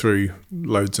paging through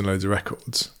loads and loads of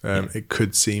records, it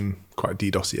could seem quite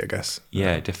DDoSy, I guess.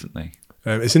 Yeah, definitely.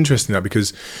 It's interesting that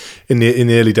because in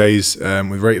the early days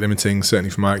with rate limiting, certainly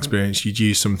from my experience, you'd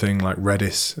use something like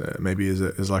Redis maybe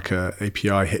as like a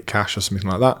API hit cache or something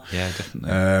like that. Yeah,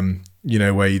 definitely.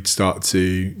 Where you'd start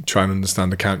to try and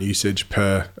understand account usage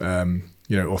per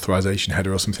authorization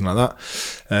header or something like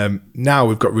that. Now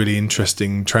we've got really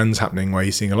interesting trends happening where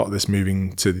you're seeing a lot of this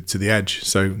moving to the edge.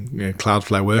 So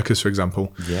Cloudflare Workers, for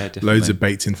example, loads of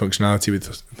baked in functionality with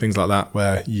things like that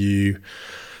where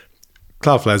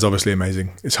Cloudflare is obviously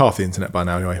amazing. It's half the internet by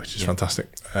now anyway, which is fantastic.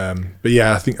 But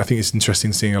yeah, I think it's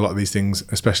interesting seeing a lot of these things,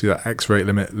 especially that X rate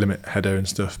limit header and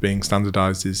stuff being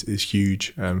standardized is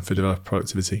huge for developer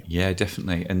productivity. Yeah,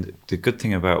 definitely. And the good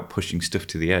thing about pushing stuff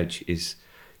to the edge is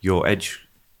your edge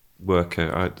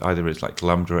worker either is like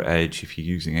Lambda at edge if you're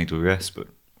using AWS, but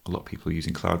a lot of people are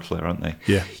using Cloudflare, aren't they?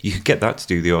 Yeah. You can get that to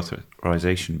do the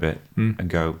authorization bit and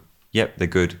go, yep, they're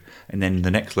good. And then the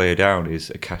next layer down is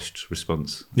a cached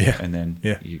response. Yeah. And then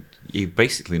you're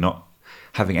basically not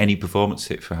having any performance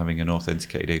hit for having an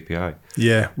authenticated API.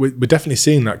 Yeah, we're definitely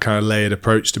seeing that kind of layered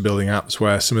approach to building apps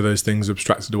where some of those things are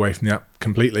abstracted away from the app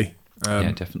completely.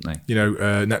 Yeah, definitely.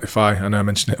 Netlify, I know I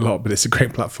mentioned it a lot, but it's a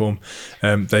great platform.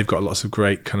 They've got lots of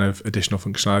great kind of additional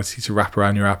functionality to wrap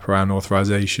around your app, around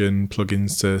authorization,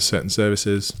 plugins to certain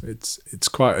services. It's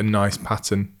quite a nice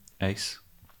pattern. Ace.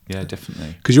 Yeah,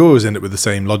 definitely. Because you always end up with the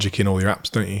same logic in all your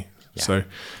apps, don't you? Yeah. So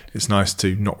it's nice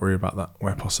to not worry about that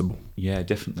where possible. Yeah,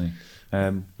 definitely.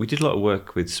 We did a lot of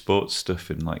work with sports stuff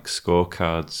and like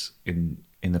scorecards in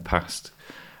the past,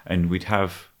 and we'd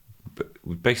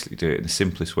basically do it in the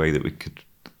simplest way that we could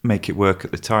make it work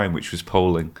at the time, which was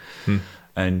polling.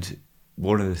 And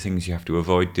one of the things you have to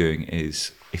avoid doing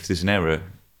is if there's an error,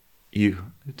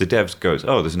 the devs goes,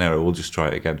 oh, there's an error, we'll just try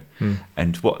it again.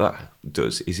 And what that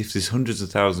does is if there's hundreds of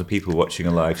thousands of people watching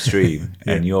a live stream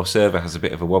and your server has a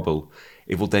bit of a wobble,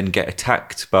 it will then get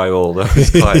attacked by all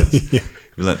those clients.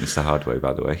 We learnt this the hard way,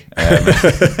 by the way.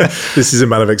 This is a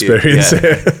matter of experience.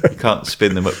 You can't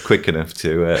spin them up quick enough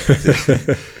to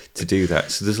do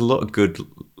that. So there's a lot of good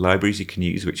libraries you can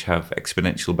use which have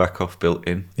exponential backoff built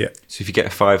in. Yeah. So if you get a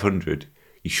 500,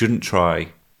 you shouldn't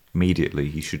try immediately.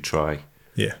 You should try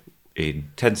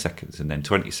in 10 seconds and then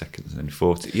 20 seconds and then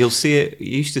 40. You'll see it.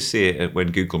 You used to see it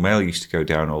when Google Mail used to go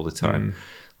down all the time.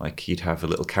 like you'd have a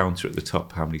little counter at the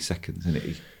top, how many seconds,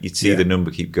 and you'd see the number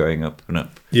keep going up and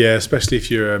up. Yeah, especially if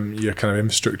your kind of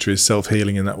infrastructure is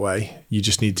self-healing in that way, you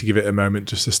just need to give it a moment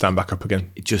just to stand back up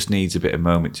again. It just needs a bit of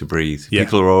moment to breathe. Yeah.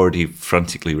 People are already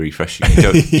frantically refreshing.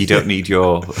 You don't need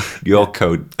your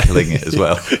code killing it as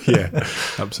well. Yeah,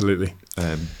 absolutely.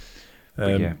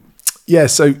 Yeah. Yeah,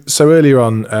 so earlier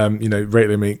on, rate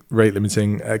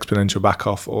limiting, exponential back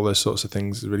off, all those sorts of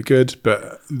things is really good.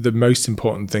 But the most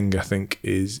important thing, I think,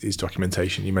 is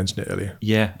documentation. You mentioned it earlier.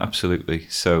 Yeah, absolutely.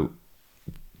 So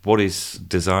what is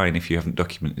design if you haven't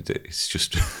documented it? It's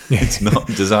just, it's not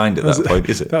designed at that point,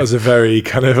 is it? That was a very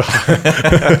kind of... You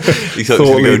thought it was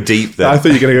going to go deep there. I thought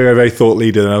you were going to go a very thought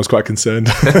leader, and I was quite concerned.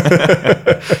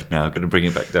 No, I'm going to bring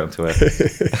it back down to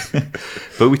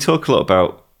earth. But we talk a lot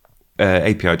about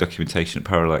API documentation at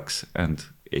Parallax, and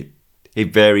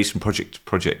it varies from project to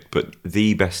project, but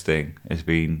the best thing has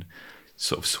been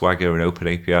sort of Swagger and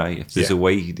OpenAPI. If there's a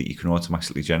way that you can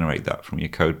automatically generate that from your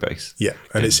code base,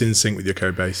 and it's in sync with your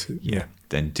code base,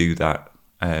 then do that.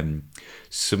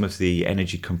 Some of the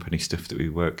energy company stuff that we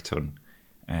worked on,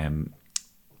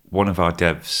 one of our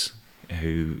devs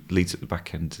who leads at the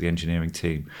back end of the engineering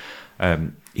team,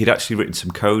 he'd actually written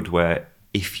some code where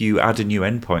if you add a new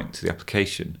endpoint to the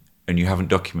application and you haven't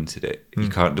documented it, you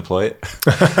can't deploy it.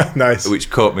 Nice. Which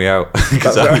caught me out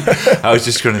because I was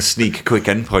just going to sneak a quick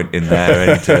endpoint in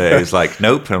there, and it was like,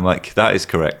 nope. And I'm like, that is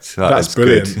correct. That's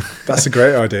brilliant. Good. That's a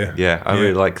great idea. Yeah, I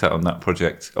really like that on that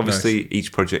project. Obviously,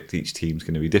 each project, each team's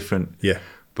going to be different. Yeah.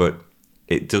 But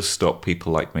it does stop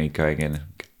people like me going in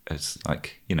as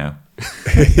like,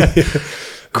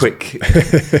 quick.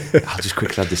 I'll just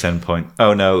quickly add this endpoint.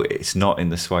 Oh no, it's not in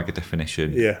the Swagger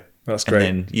definition. Yeah. That's great.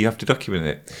 And then you have to document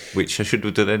it, which I should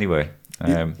have done anyway.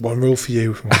 One rule for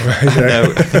you.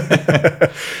 No.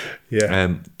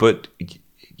 Yeah. But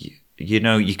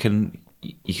you can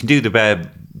do the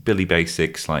bare Billy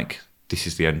basics, like this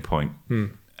is the endpoint.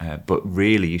 But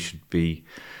really, you should be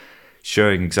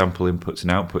showing example inputs and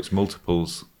outputs,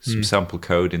 multiples. Some sample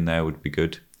code in there would be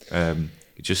good.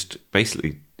 Just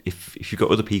basically, if you've got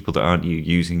other people that aren't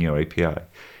using your API,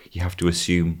 you have to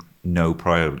assume no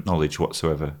prior knowledge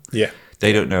whatsoever. Yeah.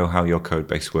 They don't know how your code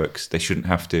base works. They shouldn't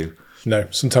have to. No,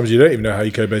 sometimes you don't even know how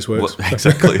your code base works. Well,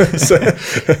 exactly. So,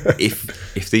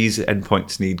 if these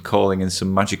endpoints need calling in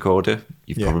some magic order,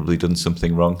 you've probably done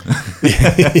something wrong.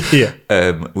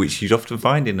 Which you'd often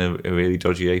find in a really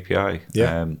dodgy API.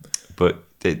 Yeah. But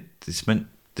there's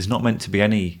not meant to be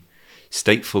any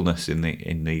statefulness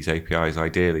in these APIs.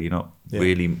 Ideally, you're not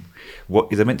really.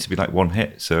 They're meant to be like one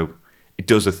hit. So it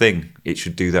does a thing. It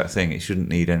should do that thing. It shouldn't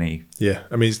need any. Yeah,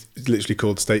 I mean it's literally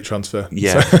called state transfer.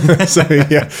 Yeah.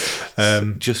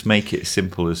 Just make it as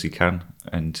simple as you can,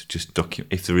 and just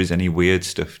document. If there is any weird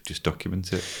stuff, just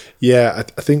document it. Yeah,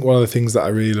 I think one of the things that I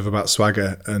really love about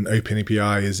Swagger and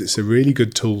OpenAPI is it's a really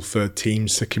good tool for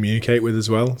teams to communicate with as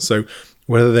well. So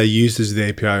whether they're users of the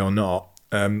API or not,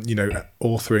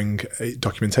 authoring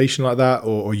documentation like that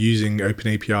or using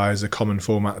OpenAPI as a common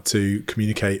format to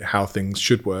communicate how things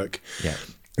should work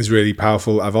is really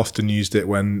powerful. I've often used it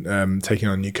when taking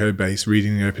on a new code base.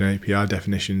 Reading the OpenAPI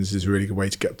definitions is a really good way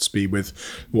to get up to speed with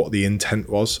what the intent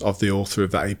was of the author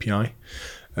of that API.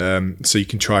 So you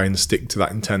can try and stick to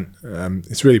that intent.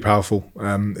 It's really powerful.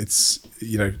 There's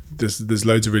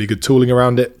loads of really good tooling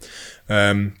around it.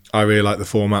 I really like the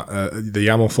format, the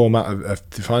YAML format of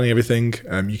defining everything.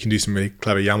 You can do some really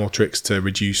clever YAML tricks to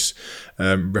reduce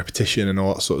repetition and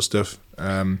all that sort of stuff.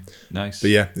 Nice.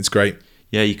 But yeah, it's great.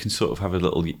 Yeah, you can sort of have a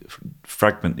little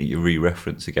fragment that you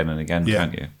re-reference again and again,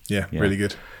 can't you? Yeah, really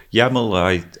good.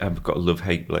 YAML, I've got a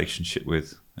love-hate relationship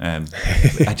with. I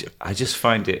just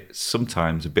find it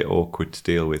sometimes a bit awkward to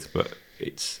deal with, but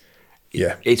it's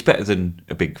better than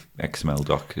a big XML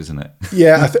doc, isn't it?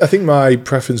 Yeah, I think my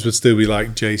preference would still be like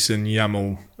JSON,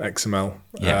 YAML, XML,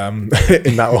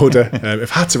 in that order.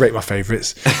 If I had to rate my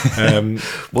favourites.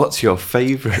 What's your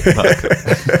favourite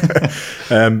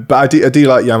markup? But I do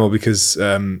like YAML because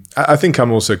I think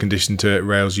I'm also conditioned to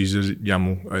Rails users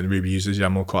YAML and Ruby users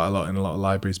YAML quite a lot in a lot of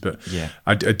libraries. But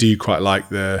I do quite like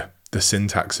the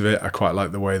syntax of it. I quite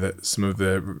like the way that some of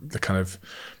the kind of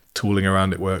tooling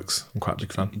around it works. I'm quite a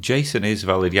big fan. JSON is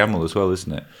valid YAML as well,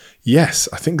 isn't it? Yes,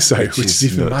 I think so, which is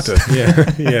even madder.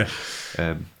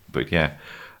 Yeah. But yeah,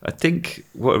 I think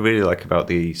what I really like about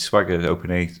the Swagger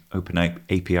Open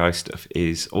API stuff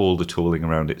is all the tooling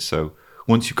around it. So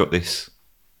once you've got this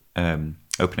Open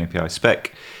API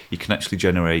spec, you can actually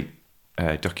generate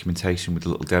documentation with a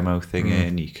little demo thing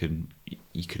in. You can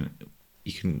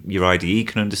your IDE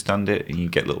can understand it, and you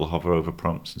get little hover over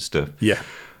prompts and stuff. Yeah.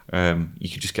 You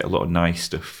can just get a lot of nice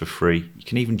stuff for free. You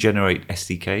can even generate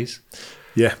SDKs.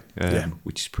 Yeah,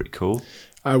 which is pretty cool.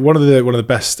 One of the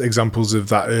best examples of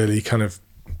that early kind of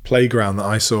playground that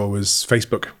I saw was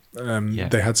Facebook.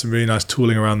 They had some really nice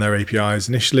tooling around their APIs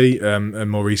initially, and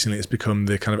more recently it's become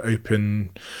the kind of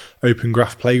open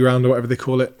graph playground or whatever they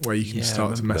call it, where you can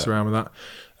start to mess around with that.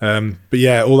 But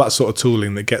yeah, all that sort of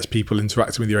tooling that gets people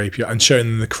interacting with your API and showing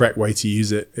them the correct way to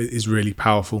use it is really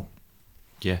powerful.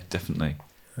 Yeah, definitely.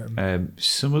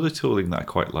 Some other tooling that I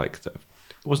quite like that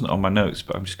wasn't on my notes,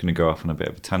 but I'm just going to go off on a bit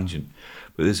of a tangent.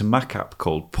 But there's a Mac app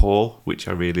called Paw, which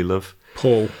I really love.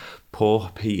 Paw,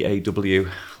 P-A-W,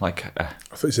 like I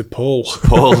thought you said Paul.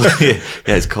 Paul. Yeah,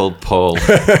 it's called Paul.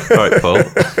 Right, Paul.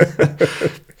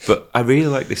 But I really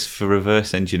like this for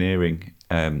reverse engineering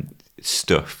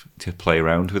stuff to play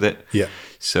around with it. Yeah.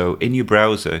 So in your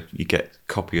browser, you get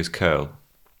copy as curl.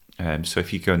 So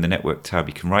if you go in the network tab,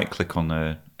 you can right click on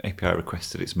the API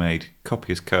request that it's made,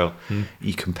 copy as curl.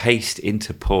 You can paste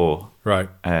into Paw, Right.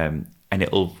 and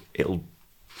it'll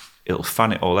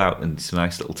fan it all out into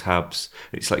nice little tabs.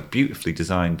 It's like beautifully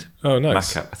designed. Oh,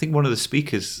 nice. Mac app. I think one of the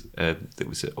speakers that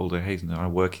was at Alder Hayes are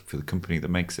working for the company that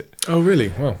makes it. Oh, really?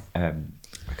 Well, I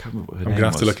can't remember what her I'm name gonna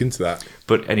have was. to look into that.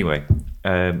 But anyway,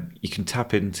 you can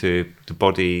tap into the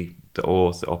body, the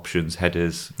auth, the options,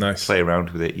 headers, Nice. play around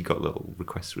with it. You got a little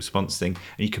request response thing,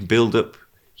 and you can build up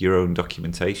your own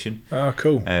documentation. Oh,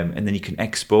 cool. And then you can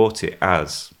export it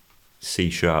as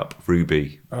C#,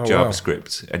 Ruby,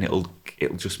 JavaScript, and it'll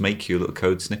just make you a little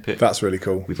code snippet. That's really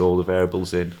cool. With all the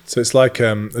variables in. So it's like I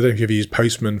don't know if you've used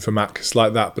Postman for Mac. It's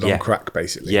like that, but on crack,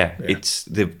 basically. Yeah, it's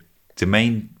the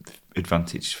main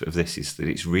advantage of this is that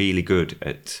it's really good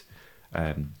at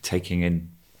taking in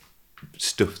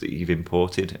stuff that you've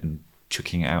imported and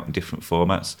chucking it out in different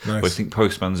formats. Nice. But I think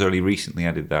Postman's only recently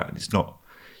added that, and it's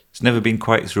never been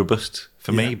quite as robust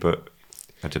for me, but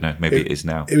I don't know, maybe it is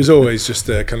now. It was always just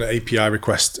a kind of API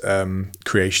request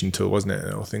creation tool, wasn't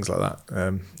it, or things like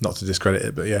that. Not to discredit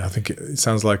it, but yeah, I think it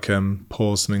sounds like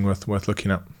Paw's something worth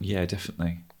looking at. Yeah,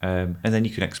 definitely. And then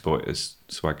you can export it as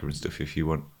Swagger and stuff if you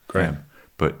want. Great.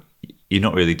 But you're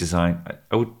not really design.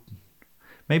 I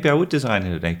would design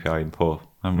an API in Paw.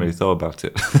 I haven't really thought about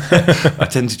it. I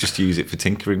tend to just use it for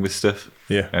tinkering with stuff.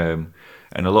 Yeah.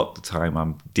 And a lot of the time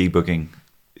I'm debugging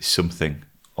something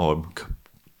or I'm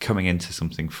coming into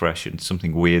something fresh and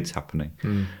something weird's happening.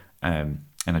 And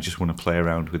I just want to play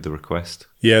around with the request.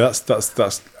 Yeah,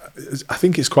 that's. I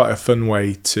think it's quite a fun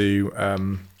way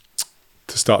to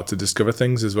start to discover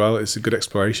things as well. It's a good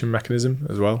exploration mechanism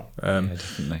as well. Yeah,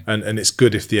 definitely. And it's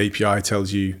good if the API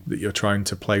tells you that you're trying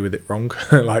to play with it wrong.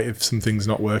 Like if something's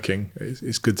not working,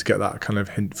 it's good to get that kind of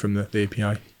hint from the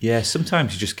API. Yeah,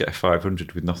 sometimes you just get a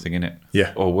 500 with nothing in it.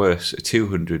 Yeah. Or worse, a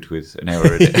 200 with an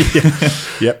error in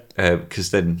it. Yep.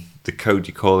 Because then the code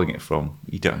you're calling it from,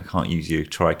 can't use your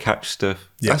try-catch stuff.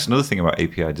 Yeah. That's another thing about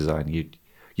API design.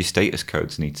 Your status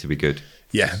codes need to be good.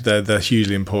 Yeah, they're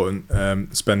hugely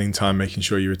important. Spending time making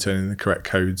sure you're returning the correct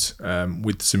codes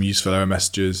with some useful error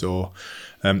messages, or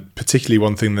particularly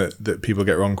one thing that people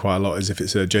get wrong quite a lot is if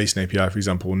it's a JSON API, for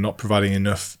example, not providing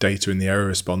enough data in the error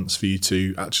response for you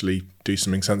to actually do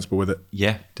something sensible with it.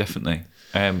 Yeah, definitely.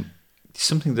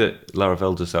 Something that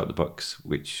Laravel does out the box,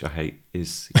 which I hate,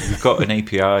 is you've got an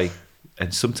API,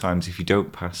 and sometimes if you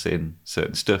don't pass in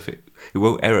certain stuff, it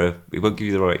won't give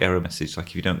you the right error message. Like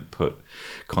if you don't put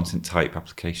content type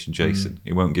application JSON,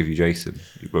 it won't give you JSON.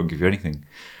 It won't give you anything.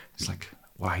 It's like,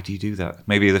 why do you do that?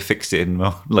 Maybe they fixed it in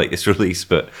the latest release,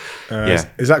 but yeah.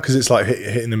 Is that because it's like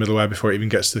hitting the middleware before it even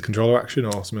gets to the controller action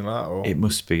or something like that? Or? It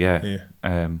must be, yeah.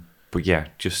 But yeah,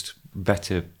 just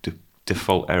better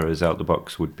default errors out the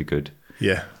box would be good.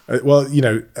 Yeah. Well,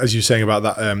 as you're saying about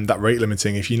that rate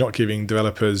limiting, if you're not giving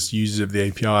developers, users of the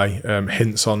API,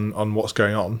 hints on what's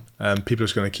going on, people are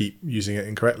just going to keep using it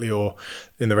incorrectly, or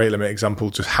in the rate limit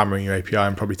example, just hammering your API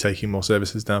and probably taking more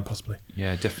services down possibly.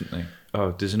 Yeah, definitely.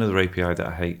 Oh, there's another API that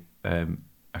I hate. I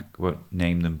won't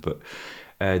name them, but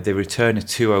they return a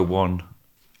 201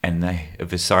 and they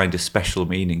have assigned a special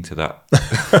meaning to that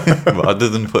rather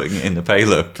than putting it in the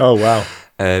payload. Oh, wow.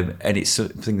 And it's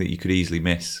something that you could easily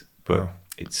miss. But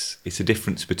it's a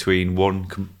difference between one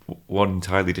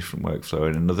entirely different workflow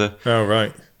and another. Oh,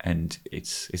 right. And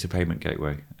it's a payment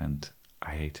gateway, and I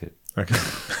hate it. Okay.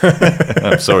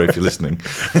 I'm sorry if you're listening.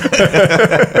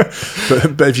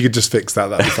 but if you could just fix that,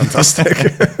 that'd be fantastic.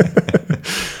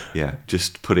 Yeah,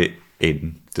 just put it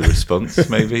in the response,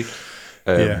 maybe.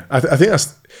 Yeah, I think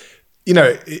that's,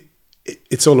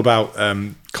 it's all about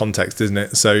context, isn't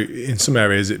it? So in some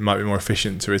areas, it might be more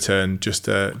efficient to return just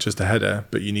a header,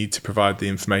 but you need to provide the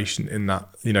information in that.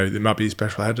 There might be a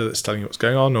special header that's telling you what's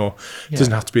going on, or it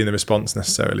doesn't have to be in the response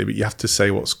necessarily, but you have to say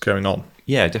what's going on.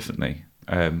 Yeah, definitely.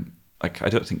 like I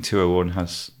don't think 201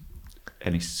 has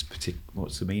any particular.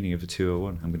 What's the meaning of a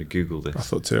 201? I'm going to Google this. I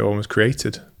thought 201 was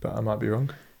created, but I might be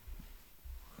wrong.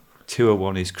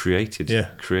 201 is created. Yeah.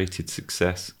 Created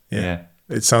success. Yeah.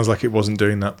 It sounds like it wasn't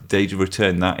doing that. They'd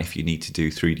return that if you need to do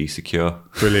 3D secure.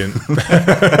 Brilliant.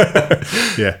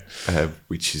 Yeah.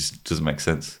 Which doesn't make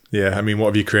sense. Yeah. I mean, what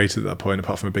have you created at that point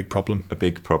apart from a big problem? A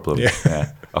big problem.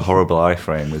 Yeah. A horrible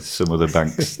iframe with some other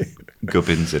bank's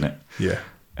gubbins in it. Yeah.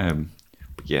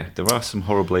 But yeah, there are some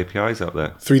horrible APIs out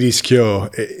there. 3D Secure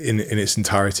in its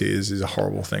entirety is a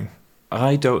horrible thing.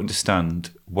 I don't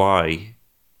understand why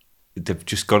they've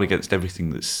just gone against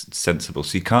everything that's sensible.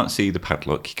 So you can't see the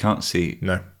padlock. You can't see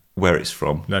where it's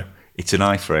from. No. It's an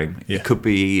iframe. Yeah. It could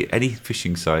be any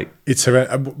phishing site. It's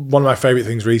one of my favourite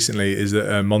things recently is that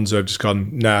Monzo have just gone,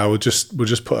 no, we'll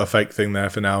just put a fake thing there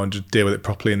for now and just deal with it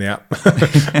properly in the app.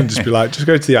 And just be like, just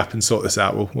go to the app and sort this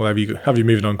out. We'll have you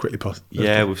moving on quickly.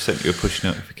 Yeah, we've sent you a push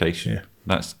notification. Yeah.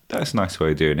 That's a nice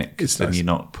way of doing it. It's then nice. You're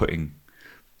not putting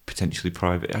potentially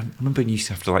private. I remember you used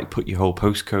to have to like put your whole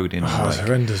postcode in. Oh, it was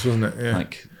horrendous, wasn't it? Yeah.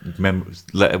 Like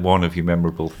letter one of your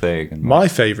memorable thing. And my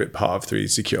favourite part of 3D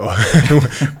Secure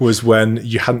was when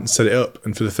you hadn't set it up,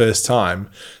 and for the first time,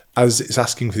 as it's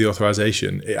asking for the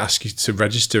authorization, it asks you to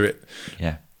register it.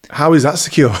 Yeah. How is that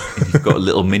secure? And you've got a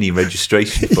little mini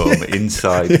registration form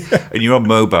inside, and you're on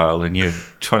mobile, and you're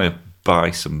trying to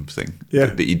buy something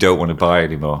that you don't want to buy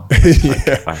anymore.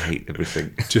 Like, I hate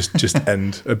everything. just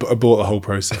end. Abort the whole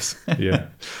process. Yeah.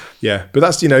 But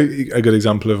that's, a good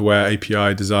example of where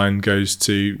API design goes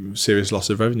to serious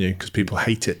loss of revenue because people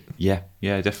hate it. Yeah,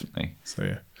 definitely.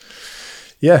 So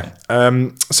yeah.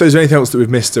 So is there anything else that we've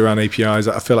missed around APIs?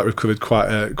 I feel like we've covered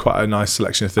quite a nice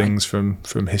selection of things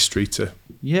from history to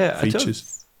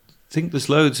features. I think there's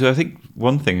loads. I think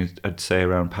one thing I'd say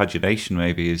around pagination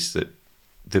maybe is that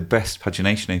the best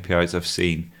pagination APIs I've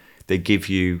seen, they give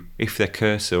you, if they're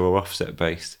cursor or offset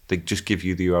based, they just give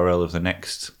you the URL of the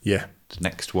next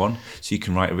one. So you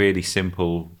can write a really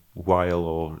simple while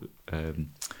or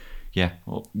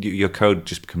your code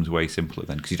just becomes way simpler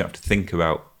then because you don't have to think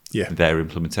about their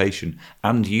implementation.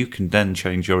 And you can then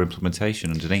change your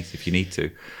implementation underneath if you need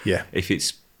to. Yeah. If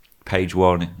it's page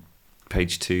 1,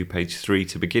 page 2, page 3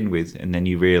 to begin with, and then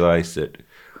you realise that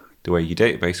the way your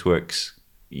database works,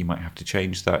 you might have to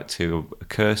change that to a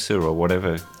cursor or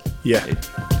whatever. Yeah. It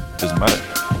doesn't matter.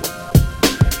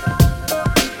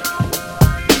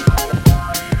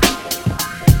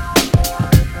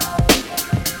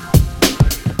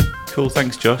 Cool,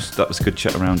 thanks Josh. That was a good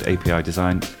chat around API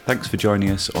design. Thanks for joining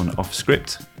us on Off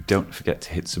Script. Don't forget to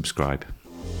hit subscribe.